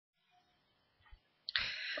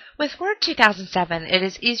With Word 2007, it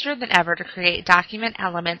is easier than ever to create document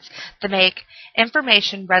elements that make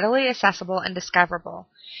information readily accessible and discoverable.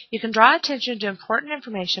 You can draw attention to important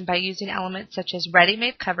information by using elements such as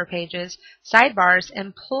ready-made cover pages, sidebars,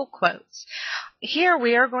 and pull quotes. Here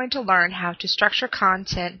we are going to learn how to structure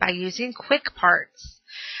content by using quick parts.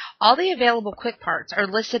 All the available quick parts are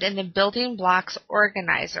listed in the Building Blocks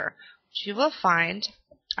Organizer, which you will find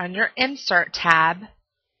on your Insert tab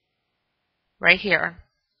right here.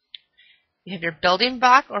 You have your Building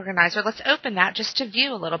Block Organizer. Let's open that just to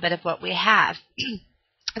view a little bit of what we have.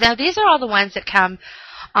 Now, these are all the ones that come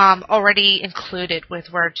already included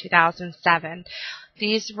with Word 2007.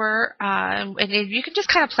 These were, and you can just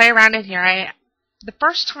kind of play around in here. The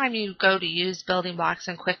first time you go to use building blocks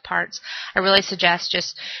and quick parts, I really suggest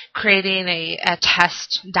just creating a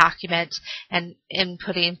test document and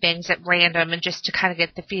inputting things at random and just to kind of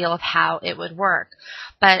get the feel of how it would work.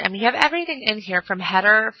 But you have everything in here from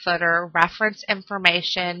header, footer, reference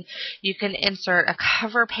information. You can insert a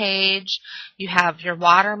cover page. You have your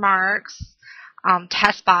watermarks.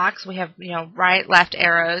 Test box, we have right, left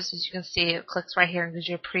arrows. As you can see, it clicks right here and gives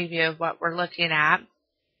you a preview of what we're looking at.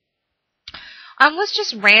 Let's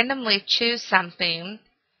just randomly choose something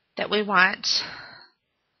that we want.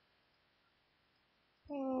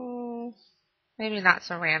 Maybe not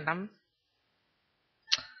so random.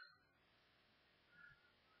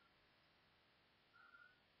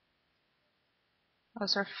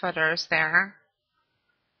 Those are footers there.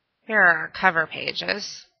 Here are our cover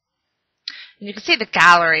pages. And you can see the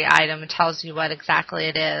gallery item tells you what exactly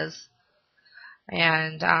it is.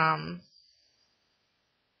 And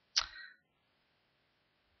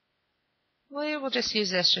we will just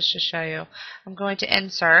use this just to show you. I'm going to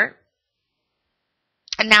insert.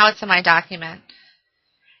 And now it's in my document.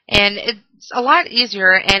 And it's a lot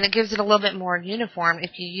easier, and it gives it a little bit more uniform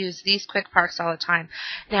if you use these quick parts all the time.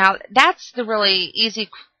 Now, that's the really easy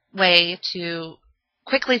way to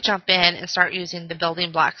quickly jump in and start using the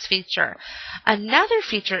building blocks feature. Another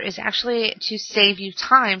feature is actually to save you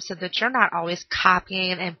time so that you're not always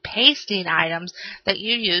copying and pasting items that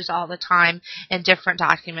you use all the time in different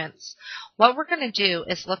documents. What we're going to do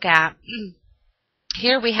is look at,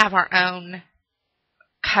 here we have our own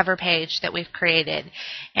cover page that we've created,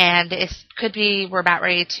 and it could be we're about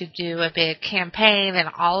ready to do a big campaign and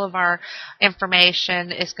all of our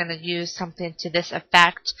information is going to use something to this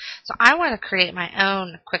effect. So I want to create my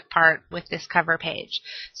own quick part with this cover page.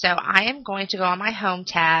 So I am going to go on my Home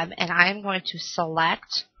tab and I am going to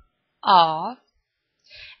select all,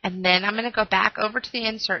 and then I'm going to go back over to the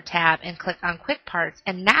Insert tab and click on Quick Parts,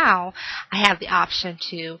 and now I have the option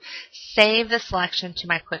to save the selection to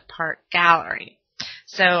my quick part gallery.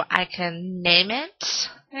 So I can name it,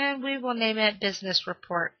 and we will name it Business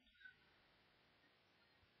Report.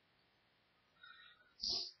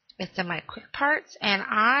 It's in my quick parts, and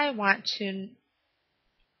I want to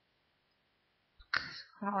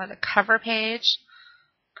call it a cover page.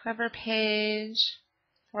 Cover page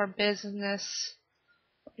for Business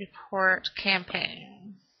Report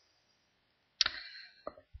campaign.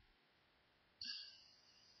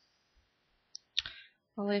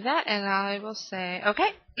 I'll leave that, and I will say, okay.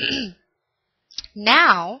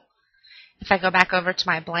 Now, if I go back over to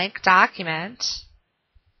my blank document,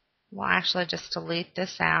 we'll actually just delete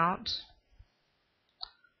this out.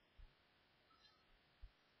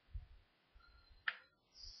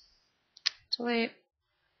 Delete.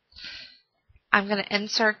 I'm going to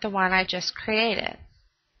insert the one I just created.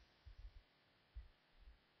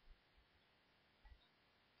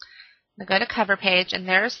 I go to cover page, and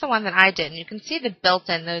there's the one that I did. And you can see the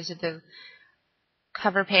built-in. Those are the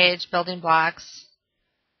cover page building blocks.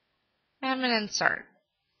 And I'm going to insert.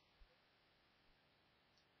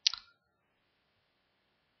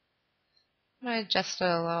 I'm going to adjust it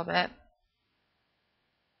a little bit.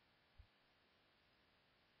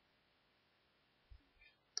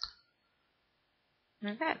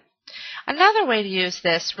 Okay. Another way to use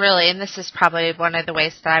this, really, and this is probably one of the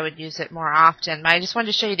ways that I would use it more often, but I just wanted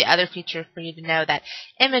to show you the other feature for you to know that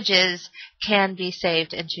images can be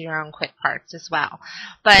saved into your own quick parts as well.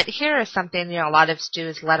 But here is something, a lot of us do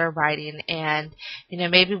is letter writing, and,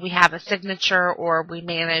 maybe we have a signature or we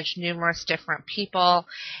manage numerous different people,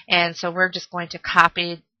 and so we're just going to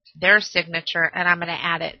copy their signature, and I'm going to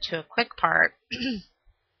add it to a quick part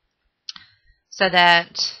so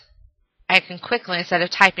that I can quickly, instead of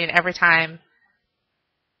typing every time,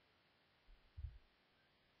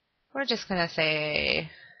 we're just going to say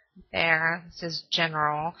there, this is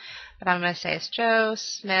general, but I'm going to say it's Joe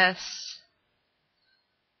Smith's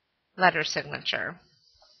letter signature.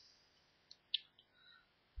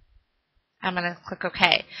 I'm going to click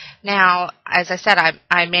OK. Now, as I said,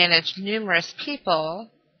 I manage numerous people.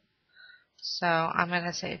 So I'm going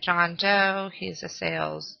to say John Doe. He's a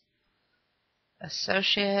sales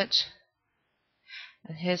associate.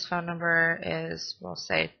 And his phone number is, we'll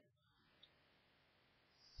say,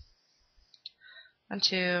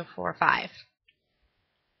 1245.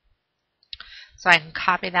 So I can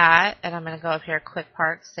copy that, and I'm going to go up here, Quick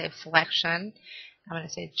Parts, Save Selection. I'm going to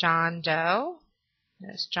say John Doe.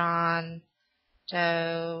 There's John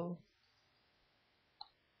Doe.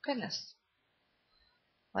 Goodness.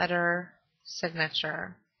 Letter,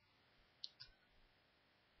 signature.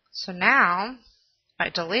 So now, if I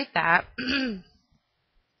delete that,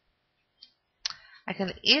 I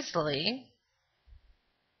can easily,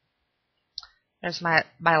 there's my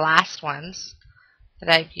last ones that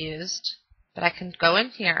I've used, but I can go in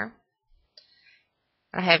here.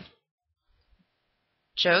 I have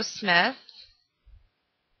Joe Smith,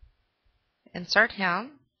 insert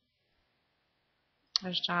him.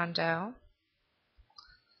 There's John Doe.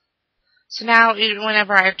 So now,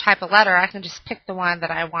 whenever I type a letter, I can just pick the one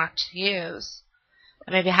that I want to use.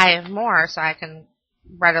 Maybe I have more, so I can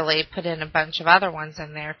readily put in a bunch of other ones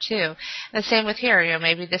in there too. And the same with here.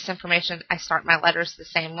 Maybe this information, I start my letters the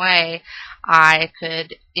same way. I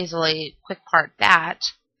could easily quick part that,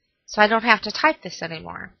 so I don't have to type this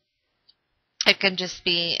anymore. It can just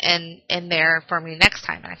be in there for me next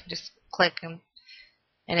time. I can just click and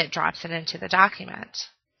it drops it into the document.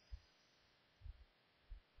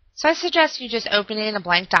 So I suggest you just opening a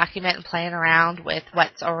blank document and playing around with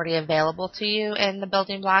what's already available to you in the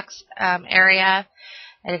building blocks area.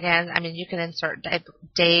 And again, I mean, you can insert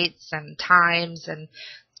dates and times and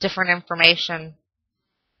different information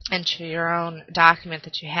into your own document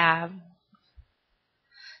that you have.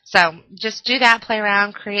 So just do that, play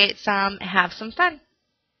around, create some, have some fun.